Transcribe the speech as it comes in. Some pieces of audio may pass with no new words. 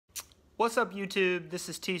What's up, YouTube? This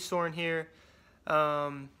is T. Soren here.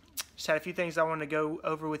 Just had a few things I wanted to go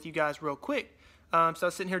over with you guys real quick. So I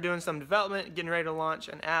was sitting here doing some development, getting ready to launch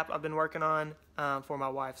an app I've been working on for my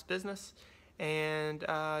wife's business, and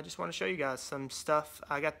I just want to show you guys some stuff.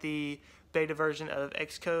 I got the beta version of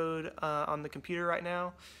XCode on the computer right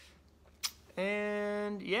now,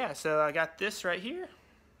 and yeah, so I got this right here,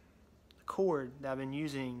 the cord that I've been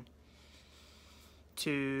using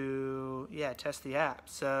to test the app.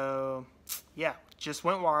 So yeah, just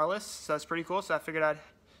went wireless, so that's pretty cool. So I figured I'd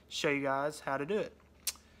show you guys how to do it.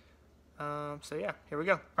 So yeah, here we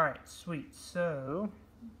go. Alright, sweet. So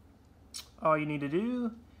all you need to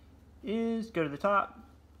do is go to the top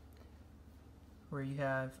where you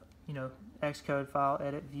have, Xcode, file,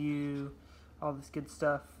 edit, view, all this good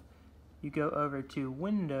stuff. You go over to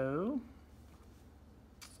window.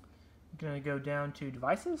 You're going to go down to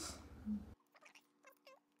devices.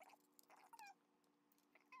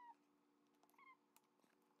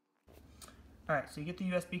 Alright, so you get the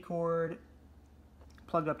USB cord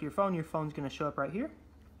plugged up to your phone. Your phone's going to show up right here.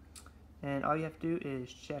 And all you have to do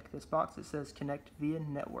is check this box that says connect via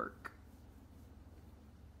network.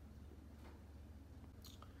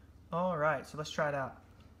 Alright, so let's try it out.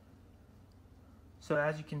 So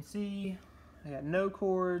as you can see, I got no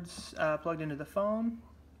cords plugged into the phone.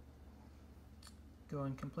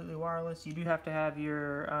 Going completely wireless. You do have to have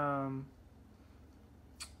your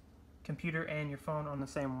computer and your phone on the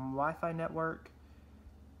same Wi-Fi network.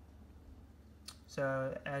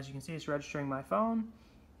 So as you can see, it's registering my phone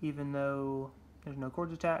even though there's no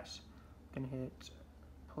cords attached. I'm gonna hit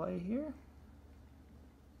play here.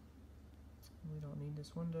 We don't need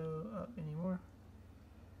this window up anymore,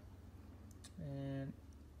 and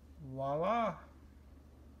voila,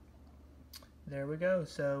 there we go.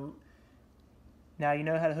 So now you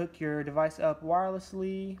know how to hook your device up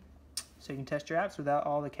wirelessly so you can test your apps without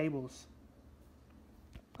all the cables.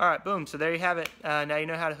 Alright, boom, so there you have it. Now you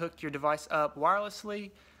know how to hook your device up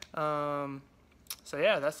wirelessly. So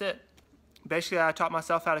yeah, that's it. Basically, I taught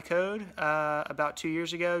myself how to code about 2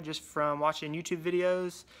 years ago just from watching YouTube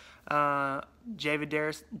videos.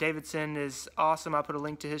 Davidson is awesome. I'll put a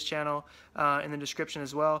link to his channel in the description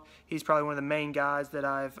as well. He's probably one of the main guys that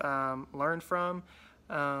I've learned from.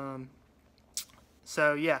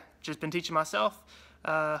 So yeah, just been teaching myself.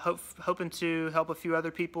 Hoping to help a few other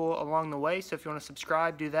people along the way. So if you want to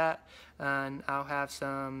subscribe, do that, and I'll have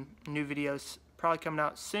some new videos probably coming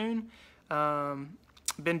out soon.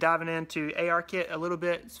 Been diving into ARKit a little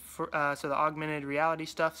bit for so the augmented reality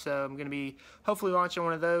stuff. So I'm going to be hopefully launching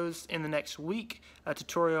one of those in the next week. A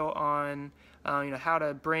tutorial on how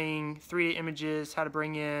to bring 3D images, how to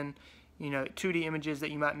bring in 2D images that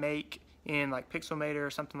you might make in like Pixelmator or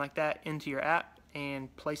something like that into your app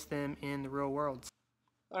and place them in the real world.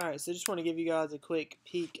 Alright, so just want to give you guys a quick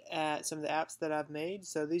peek at some of the apps that I've made.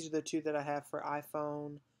 So these are the two that I have for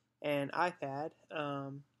iPhone and iPad.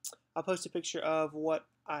 I'll post a picture of what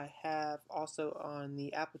I have also on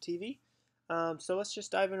the Apple TV. So let's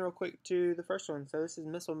just dive in real quick to the first one. So this is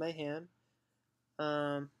Mayhem.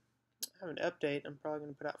 I have an update I'm probably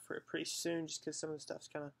going to put out for it pretty soon just because some of the stuff's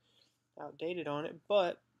kind of outdated on it.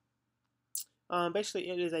 But basically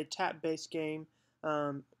it is a tap-based game.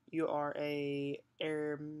 You are a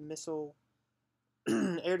air missile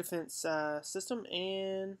air defense system,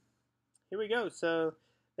 and here we go. So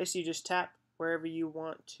basically you just tap wherever you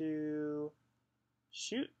want to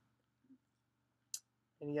shoot,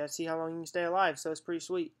 and you gotta see how long you can stay alive, so it's pretty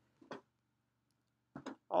sweet.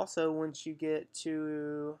 Also, once you get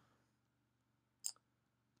to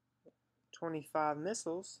 25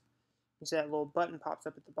 missiles, you see that little button pops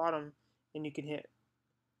up at the bottom, and you can hit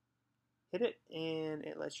it, and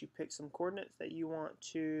it lets you pick some coordinates that you want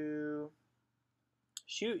to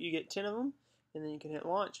shoot. You get 10 of them, and then you can hit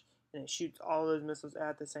launch, and it shoots all those missiles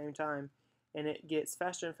at the same time, and it gets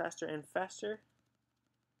faster and faster and faster,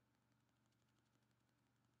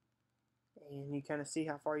 and you kind of see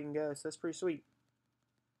how far you can go, so that's pretty sweet.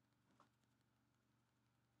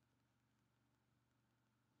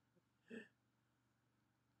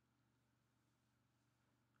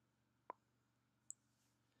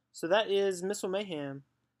 So that is Missile Mayhem.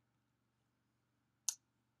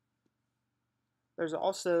 There's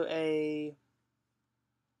also a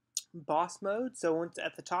boss mode. So once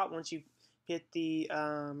at the top, once you hit the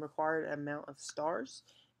required amount of stars,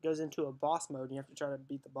 it goes into a boss mode, and you have to try to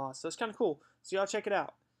beat the boss. So it's kind of cool. So y'all check it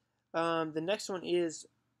out. The next one is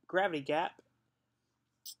Gravity Gap.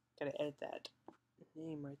 Gotta edit that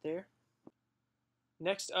name right there.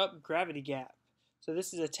 Next up, Gravity Gap. So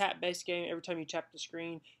this is a tap-based game. Every time you tap the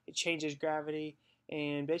screen, it changes gravity,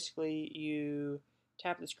 and basically you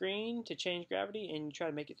tap the screen to change gravity, and you try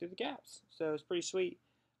to make it through the gaps. So it's pretty sweet.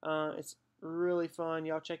 It's really fun.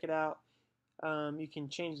 Y'all check it out. You can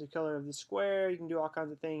change the color of the square. You can do all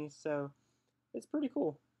kinds of things. So it's pretty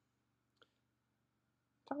cool.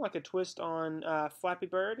 Kind of like a twist on Flappy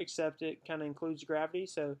Bird, except it kind of includes gravity.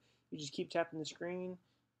 So you just keep tapping the screen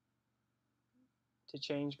to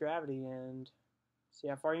change gravity and see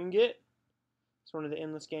how far you can get. It's one of the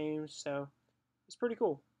endless games, so it's pretty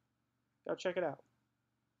cool. Y'all check it out.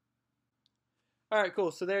 Alright,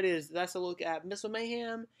 cool. So there it is. That's a look at Missile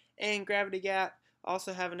Mayhem and Gravity Gap. I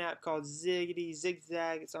also have an app called Ziggity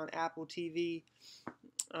Zigzag. It's on Apple TV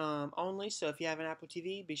only, so if you have an Apple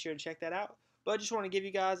TV, be sure to check that out. But I just want to give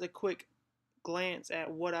you guys a quick glance at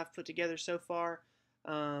what I've put together so far.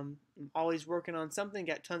 I'm always working on something,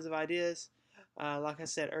 got tons of ideas. Like I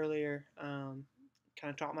said earlier, kind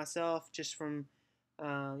of taught myself just from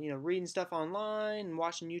reading stuff online and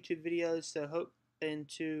watching YouTube videos, so hoping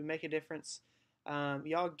to make a difference.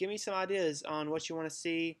 Y'all give me some ideas on what you want to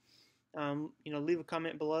see. Leave a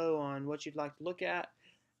comment below on what you'd like to look at.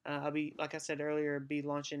 I'll be, like I said earlier, be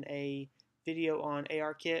launching a video on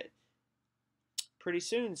ARKit pretty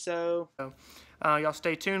soon. So y'all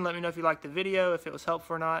stay tuned. Let me know if you liked the video, if it was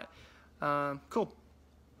helpful or not. Cool.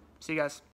 See you guys.